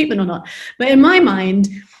patients want treatment or not. But in my mind,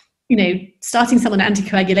 starting someone on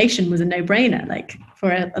anticoagulation was a no-brainer, like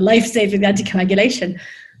for a life-saving anticoagulation.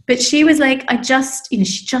 But she was like, she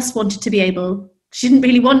just wanted to be able, she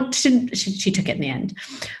took it in the end.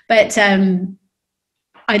 But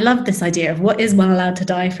I love this idea of what is one allowed to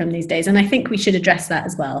die from these days. And I think we should address that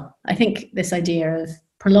as well. I think this idea of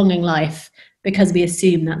prolonging life because we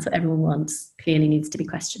assume that's what everyone wants clearly needs to be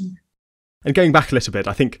questioned. And going back a little bit,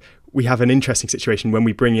 I think we have an interesting situation when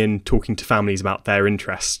we bring in talking to families about their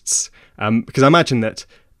interests. Because I imagine that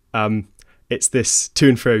it's this to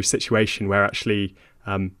and fro situation where actually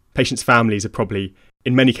patients' families are probably,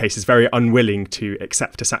 in many cases, very unwilling to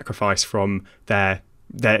accept a sacrifice from their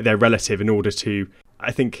relative in order to,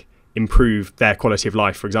 I think, improve their quality of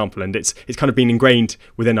life, for example. And it's kind of been ingrained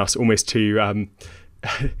within us almost to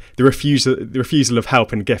the refusal of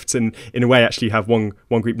help and gifts, and in a way actually you have one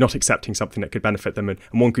group not accepting something that could benefit them, and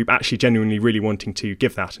one group actually genuinely really wanting to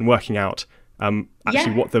give that, and working out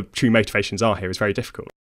what the true motivations are here is very difficult.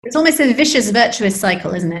 It's almost a vicious virtuous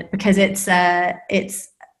cycle, isn't it? Because it's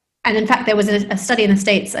and in fact there was a study in the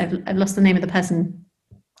States, I've lost the name of the person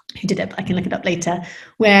who did it, but I can look it up later,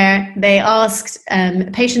 where they asked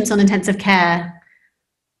patients on intensive care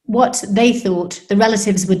what they thought the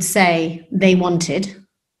relatives would say they wanted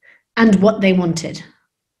and what they wanted.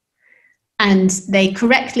 And they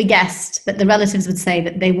correctly guessed that the relatives would say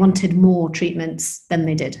that they wanted more treatments than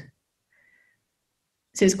they did.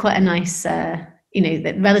 So it's quite a nice,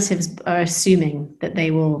 that relatives are assuming that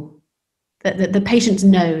that the patients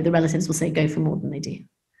know the relatives will say go for more than they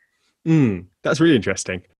do. That's really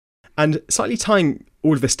interesting. And slightly tying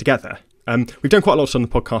all of this together, we've done quite a lot on the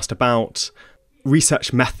podcast about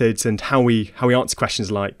research methods and how we answer questions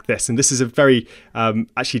like this. And this is a very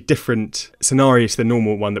actually different scenario to the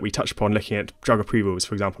normal one that we touch upon, looking at drug approvals,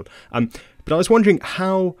 for example. But I was wondering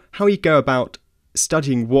how you go about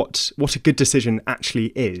studying what a good decision actually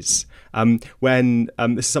is. When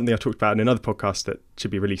this is something I talked about in another podcast that should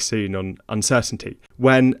be released soon on uncertainty,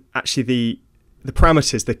 when actually the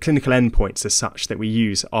parameters, the clinical endpoints as such that we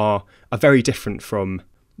use are very different from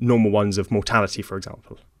normal ones of mortality, for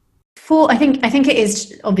example. I think it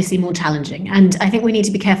is obviously more challenging, and I think we need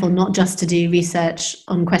to be careful not just to do research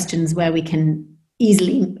on questions where we can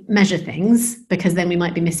easily measure things, because then we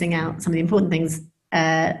might be missing out some of the important things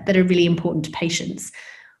that are really important to patients.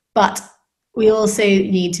 But we also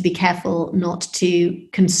need to be careful not to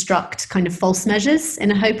construct kind of false measures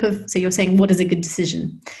in a hope of, so you're saying, what is a good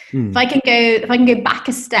decision? If I can go back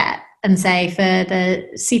a step and say, for the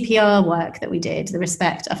CPR work that we did,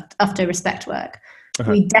 the after respect work,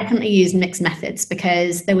 we definitely used mixed methods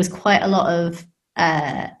because there was quite a lot of,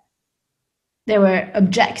 there were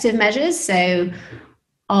objective measures. So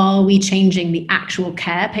are we changing the actual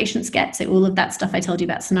care patients get? So all of that stuff I told you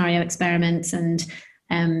about, scenario experiments, and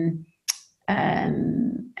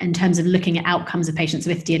in terms of looking at outcomes of patients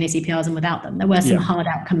with DNA CPRs and without them, there were some hard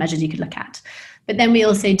outcome measures you could look at. But then we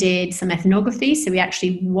also did some ethnography. So we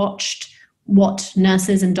actually watched what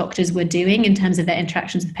nurses and doctors were doing in terms of their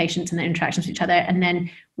interactions with patients and their interactions with each other. And then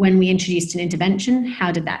when we introduced an intervention,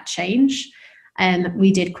 how did that change?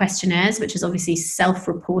 We did questionnaires, which is obviously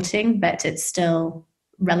self-reporting, but it's still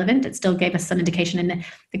relevant. It still gave us some indication. And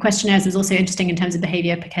the questionnaires was also interesting in terms of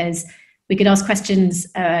behavior, because we could ask questions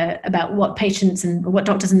about what patients and what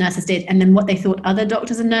doctors and nurses did, and then what they thought other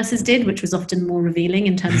doctors and nurses did, which was often more revealing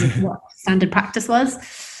in terms of what standard practice was.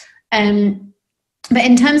 But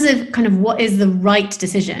in terms of kind of what is the right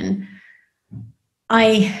decision,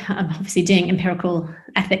 I am obviously doing empirical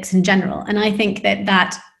ethics in general, and I think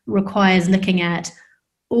that requires looking at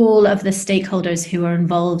all of the stakeholders who are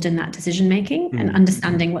involved in that decision making and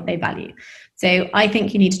understanding what they value. So I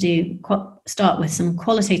think you need to start with some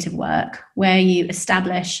qualitative work where you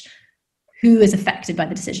establish who is affected by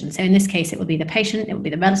the decision. So in this case, it will be the patient, it will be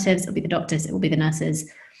the relatives, it will be the doctors, it will be the nurses.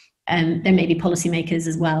 There may be policymakers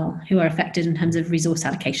as well who are affected in terms of resource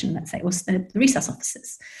allocation, let's say, or the resource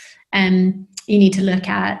officers. You need to look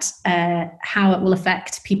at how it will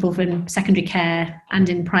affect people in secondary care and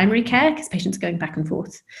in primary care, because patients are going back and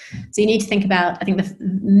forth. So you need to think about, I think the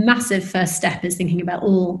massive first step is thinking about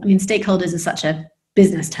stakeholders is such a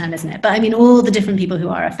business term, isn't it? But I mean, all the different people who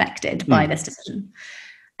are affected by this decision.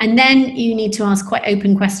 And then you need to ask quite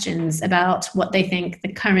open questions about what they think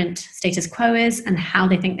the current status quo is and how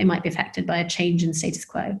they think they might be affected by a change in status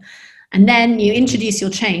quo. And then you introduce your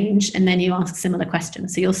change, and then you ask similar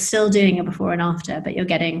questions. So you're still doing a before and after, but you're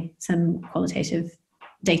getting some qualitative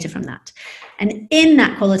data from that. And in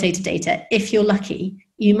that qualitative data, if you're lucky,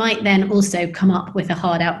 you might then also come up with a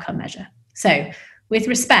hard outcome measure. So with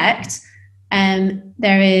respect,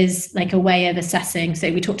 there is like a way of assessing.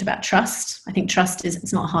 So we talked about trust. I think trust is,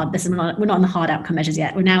 it's not hard. We're not on the hard outcome measures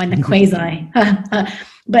yet. We're now in the quasi.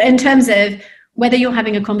 But in terms of whether you're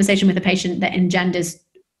having a conversation with a patient that engenders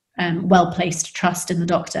well-placed trust in the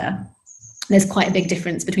doctor, there's quite a big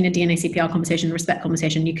difference between a DNA CPR conversation and a respect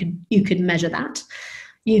conversation. You could measure that.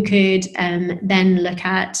 You could then look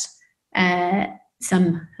at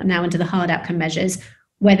I'm now into the hard outcome measures,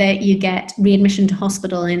 whether you get readmission to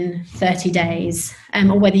hospital in 30 days,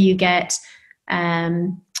 or whether you get,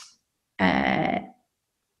 I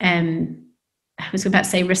was about to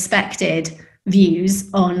say respected views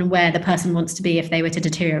on where the person wants to be if they were to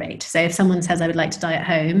deteriorate. So if someone says, I would like to die at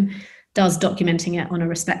home, does documenting it on a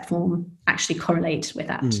respect form actually correlate with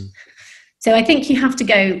that? So I think you have to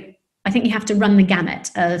run the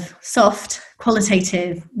gamut of soft,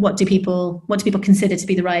 qualitative, what do people consider to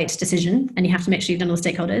be the right decision? And you have to make sure you've done all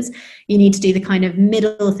the stakeholders. You need to do the kind of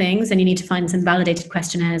middle things, and you need to find some validated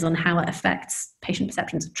questionnaires on how it affects patient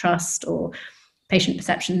perceptions of trust or patient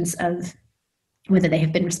perceptions of whether they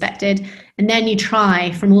have been respected. And then you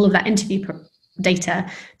try from all of that interview data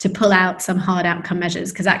to pull out some hard outcome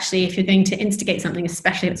measures, because actually if you're going to instigate something,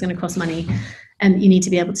 especially if it's going to cost money, you need to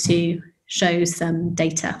be able to show some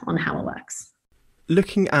data on how it works.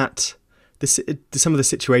 Looking at some of the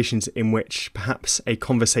situations in which perhaps a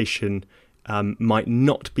conversation might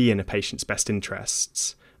not be in a patient's best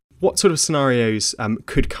interests, what sort of scenarios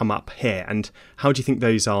could come up here, and how do you think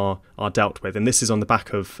those are dealt with? And this is on the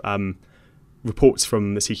back of reports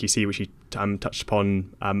from the CQC, which you touched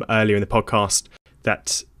upon earlier in the podcast,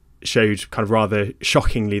 that showed kind of rather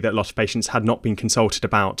shockingly that a lot of patients had not been consulted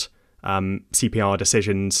about CPR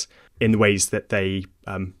decisions in the ways that they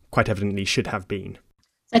quite evidently should have been.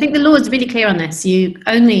 I think the law is really clear on this. You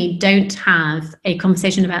only don't have a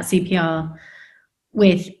conversation about CPR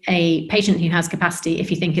with a patient who has capacity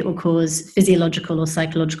if you think it will cause physiological or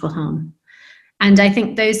psychological harm. And I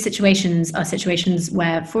think those situations are situations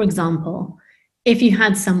where, for example, if you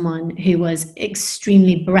had someone who was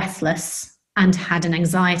extremely breathless and had an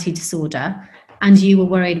anxiety disorder, and you were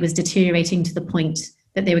worried was deteriorating to the point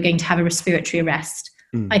that they were going to have a respiratory arrest,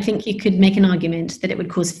 I think you could make an argument that it would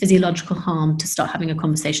cause physiological harm to start having a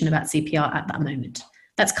conversation about CPR at that moment.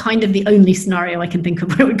 That's kind of the only scenario I can think of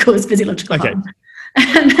where it would cause physiological harm.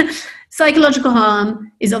 Psychological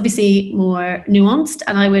harm is obviously more nuanced,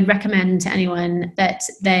 and I would recommend to anyone that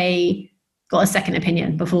they got a second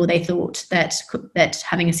opinion before they thought that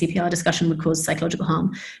having a CPR discussion would cause psychological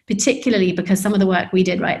harm, particularly because some of the work we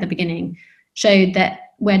did right at the beginning showed that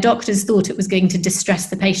where doctors thought it was going to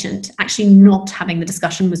distress the patient, actually not having the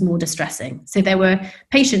discussion was more distressing. So there were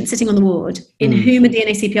patients sitting on the ward in whom a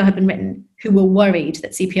DNA CPR had been written who were worried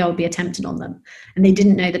that CPR would be attempted on them, and they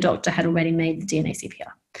didn't know the doctor had already made the DNA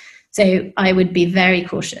CPR. So I would be very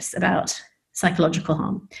cautious about psychological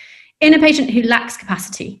harm. In a patient who lacks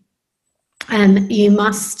capacity, you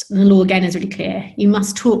must, the law again is really clear, you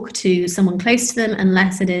must talk to someone close to them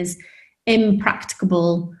unless it is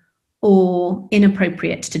impracticable or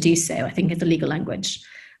inappropriate to do so, I think is the legal language.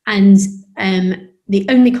 And the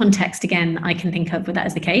only context, again, I can think of where that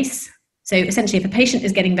is the case. So essentially, if a patient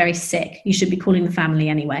is getting very sick, you should be calling the family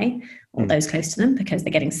anyway, or those close to them, because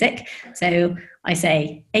they're getting sick. So I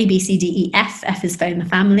say A, B, C, D, E, F. F is phone the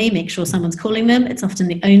family, make sure someone's calling them. It's often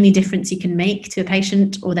the only difference you can make to a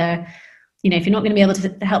patient, or they're, if you're not going to be able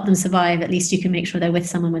to help them survive, at least you can make sure they're with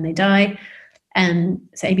someone when they die.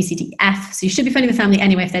 So A, B, C, D, F. So you should be phoning the family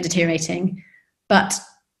anyway if they're deteriorating. But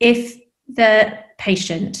if the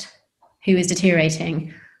patient who is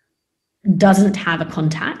deteriorating doesn't have a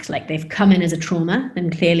contact, like they've come in as a trauma, then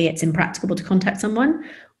clearly it's impracticable to contact someone.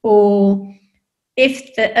 Or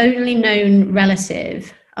if the only known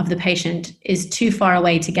relative of the patient is too far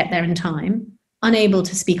away to get there in time, unable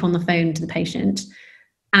to speak on the phone to the patient,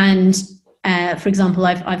 and for example,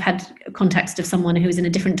 I've had a context of someone who was in a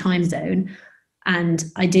different time zone,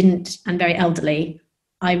 and and very elderly,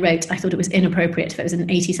 I thought it was inappropriate if it was an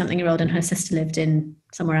 80-something-year-old and her sister lived in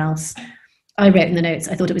somewhere else. I wrote in the notes,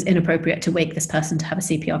 I thought it was inappropriate to wake this person to have a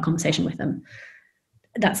CPR conversation with them.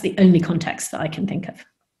 That's the only context that I can think of.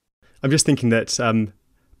 I'm just thinking that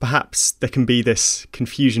perhaps there can be this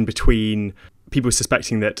confusion between people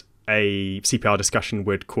suspecting that a CPR discussion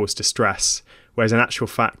would cause distress, whereas in actual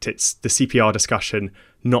fact it's the CPR discussion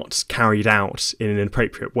not carried out in an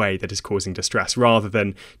appropriate way that is causing distress, rather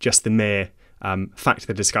than just the mere fact that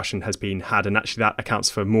the discussion has been had, and actually that accounts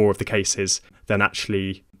for more of the cases than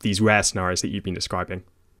actually these rare scenarios that you've been describing.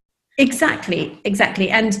 Exactly.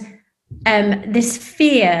 And this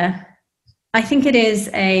fear, I think it is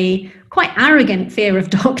a quite arrogant fear of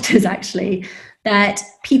doctors, actually, that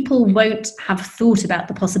people won't have thought about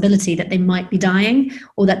the possibility that they might be dying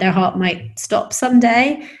or that their heart might stop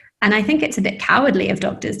someday. And I think it's a bit cowardly of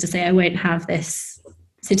doctors to say, I won't have this.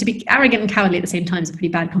 So to be arrogant and cowardly at the same time is a pretty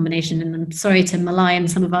bad combination. And I'm sorry to malign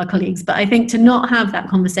some of our colleagues, but I think to not have that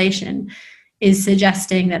conversation is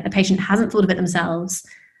suggesting that the patient hasn't thought of it themselves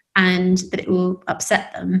and that it will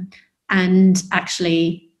upset them. And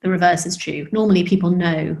actually, the reverse is true. Normally, people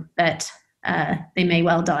know that they may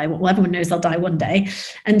well die. Well, everyone knows they'll die one day.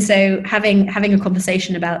 And so having a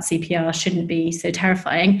conversation about CPR shouldn't be so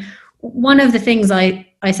terrifying. One of the things I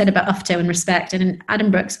said about UFTO and respect, and in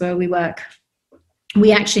Addenbrooke's where we work,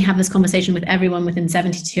 we actually have this conversation with everyone within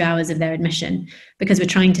 72 hours of their admission, because we're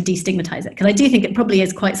trying to destigmatize it. Because I do think it probably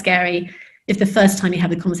is quite scary if the first time you have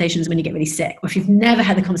the conversation is when you get really sick, or if you've never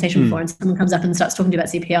had the conversation before and someone comes up and starts talking to you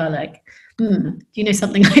about CPR, like, do you know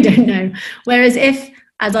something I don't know? Whereas if,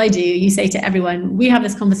 as I do, you say to everyone, we have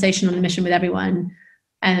this conversation on admission with everyone,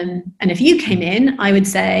 and if you came in, I would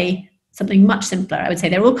say something much simpler. I would say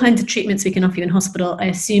there are all kinds of treatments we can offer you in hospital. I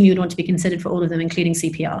assume you would want to be considered for all of them, including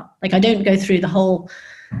CPR. Like, I don't go through the whole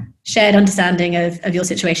shared understanding of your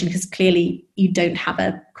situation, because clearly you don't have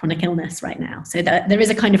a chronic illness right now. So there is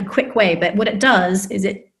a kind of quick way, but what it does is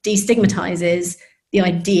it destigmatizes the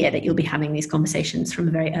idea that you'll be having these conversations from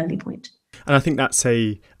a very early point. And I think that's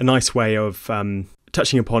a nice way of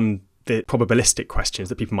touching upon the probabilistic questions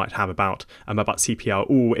that people might have about CPR.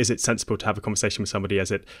 Or is it sensible to have a conversation with somebody as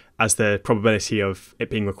the probability of it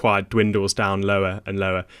being required dwindles down lower and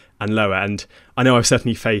lower and lower? And I know I don't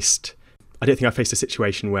think I've faced a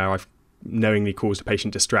situation where I've knowingly caused a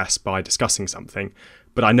patient distress by discussing something,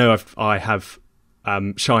 but I know I have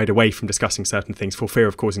shied away from discussing certain things for fear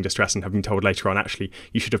of causing distress, and have been told later on, actually,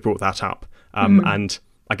 you should have brought that up. And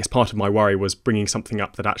I guess part of my worry was bringing something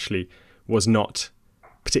up that actually was not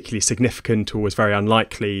particularly significant or was very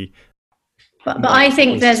unlikely. But I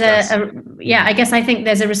think there's I think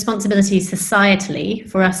there's a responsibility societally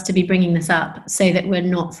for us to be bringing this up so that we're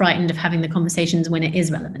not frightened of having the conversations when it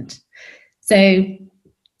is relevant. So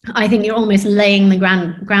I think you're almost laying the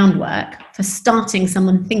groundwork for starting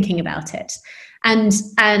someone thinking about it. And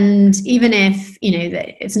even if,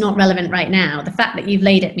 that it's not relevant right now, the fact that you've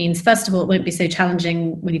laid it means, first of all, it won't be so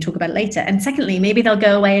challenging when you talk about it later. And secondly, maybe they'll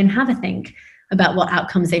go away and have a think about what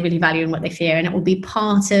outcomes they really value and what they fear. And it will be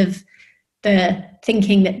part of the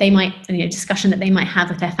thinking that they might, discussion that they might have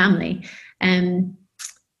with their family.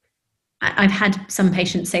 I've had some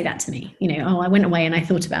patients say that to me, I went away and I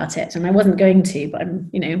thought about it and I wasn't going to, but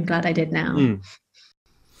I'm glad I did now.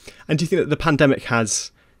 And do you think that the pandemic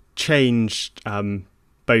has changed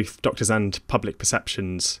both doctors and public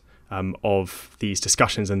perceptions of these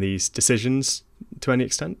discussions and these decisions to any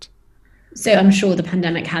extent? So I'm sure the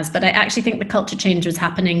pandemic has, but I actually think the culture change was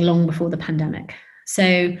happening long before the pandemic.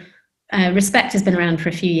 So respect has been around for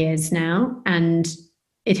a few years now, and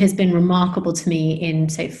it has been remarkable to me in,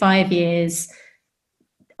 5 years.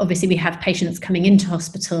 Obviously, we have patients coming into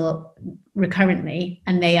hospital recurrently,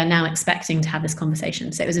 and they are now expecting to have this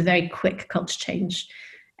conversation. So it was a very quick culture change.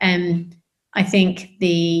 I think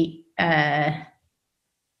the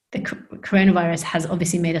coronavirus has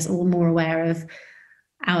obviously made us all more aware of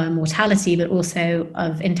our mortality, but also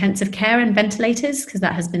of intensive care and ventilators, because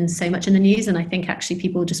that has been so much in the news. And I think actually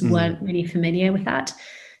people just weren't really familiar with that.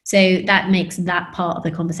 So that makes that part of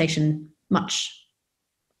the conversation much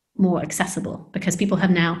more accessible, because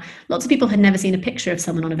lots of people had never seen a picture of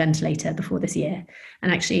someone on a ventilator before this year.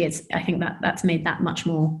 And actually I think that's made that much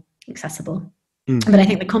more accessible. But I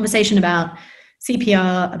think the conversation about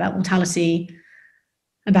CPR, about mortality,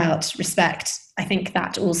 about respect, I think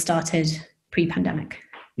that all started pre-pandemic.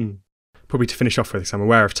 Probably to finish off with, because I'm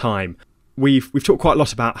aware of time, we've talked quite a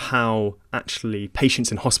lot about how actually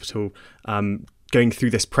patients in hospital going through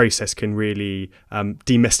this process can really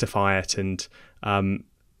demystify it and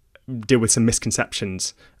deal with some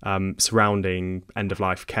misconceptions surrounding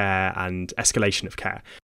end-of-life care and escalation of care.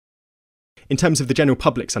 In terms of the general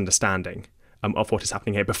public's understanding of what is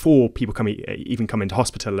happening here before people even come into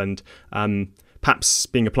hospital, and perhaps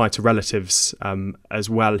being applied to relatives as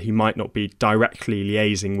well who might not be directly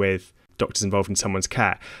liaising with doctors involved in someone's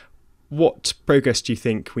care. What progress do you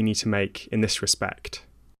think we need to make in this respect?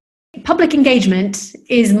 Public engagement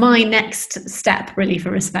is my next step, really, for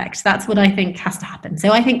respect. That's what I think has to happen.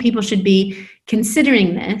 So I think people should be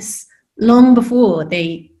considering this long before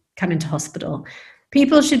they come into hospital.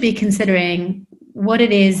 People should be considering what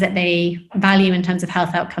it is that they value in terms of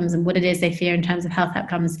health outcomes and what it is they fear in terms of health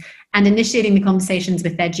outcomes, and initiating the conversations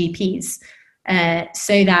with their GPs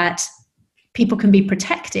so that people can be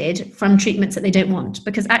protected from treatments that they don't want.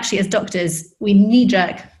 Because actually, as doctors, we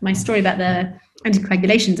knee-jerk. My story about the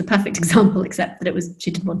anticoagulation is a perfect example, except that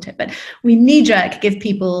she didn't want it. But we knee-jerk give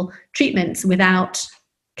people treatments without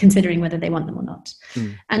considering whether they want them or not.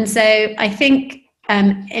 And so I think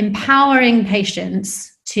empowering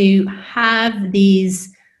patients to have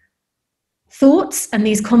these thoughts and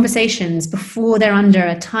these conversations before they're under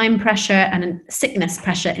a time pressure and a sickness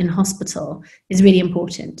pressure in hospital is really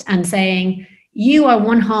important. And saying, you are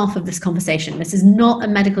one half of this conversation. This is not a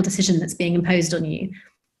medical decision that's being imposed on you.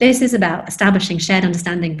 This is about establishing shared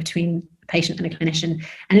understanding between a patient and a clinician.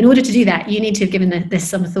 And in order to do that, you need to have given this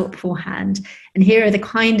some thought beforehand. And here are the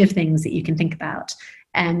kind of things that you can think about.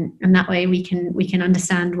 And that way we can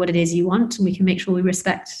understand what it is you want, and we can make sure we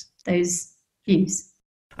respect those views.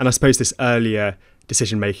 And I suppose this earlier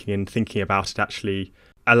decision making and thinking about it actually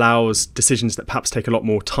allows decisions that perhaps take a lot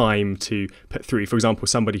more time to put through. For example,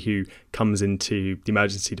 somebody who comes into the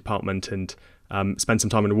emergency department and spends some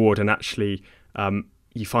time in a ward, and actually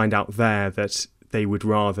you find out there that they would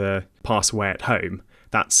rather pass away at home.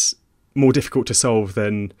 That's more difficult to solve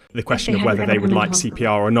than the question of whether they would like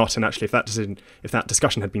CPR or not. And actually, if that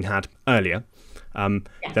discussion had been had earlier,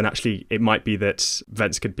 then actually it might be that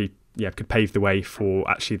vents could pave the way for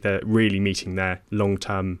actually really meeting their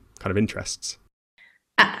long-term kind of interests.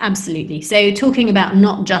 Absolutely. So talking about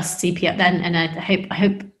not just CPR then, and I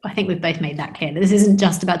think we've both made that clear. This isn't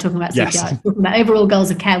just about talking about CPR, Yes. It's talking about overall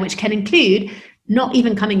goals of care, which can include not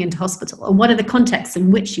even coming into hospital, or what are the contexts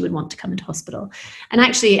in which you would want to come into hospital. And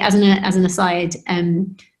actually, as an aside,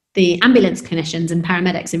 the ambulance clinicians and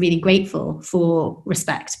paramedics are really grateful for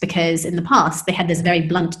respect, because in the past they had this very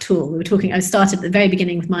blunt tool. I started at the very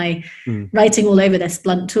beginning with my writing all over this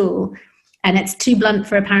blunt tool, and it's too blunt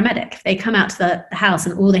for a paramedic. If they come out to the house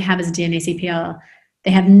and all they have is a DNA CPR,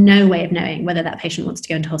 they have no way of knowing whether that patient wants to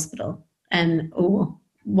go into hospital or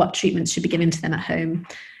what treatments should be given to them at home.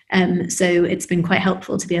 So it's been quite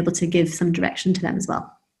helpful to be able to give some direction to them as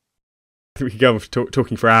well. I think we could go on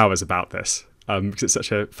talking for hours about this because it's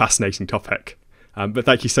such a fascinating topic. But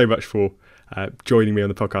thank you so much for joining me on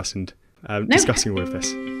the podcast and discussing all of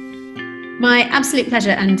this. My absolute pleasure,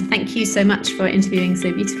 and thank you so much for interviewing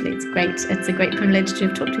so beautifully. It's a great privilege to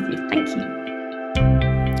have talked with you. Thank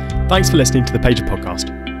you. Thanks for listening to the Pager podcast.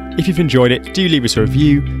 If you've enjoyed it, do leave us a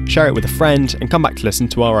review, share it with a friend, and come back to listen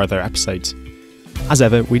to our other episodes. As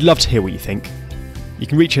ever, we'd love to hear what you think. You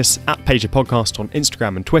can reach us at Pager Podcast on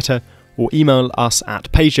Instagram and Twitter, or email us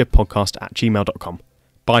at pagerpodcast@gmail.com.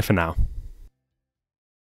 Bye for now.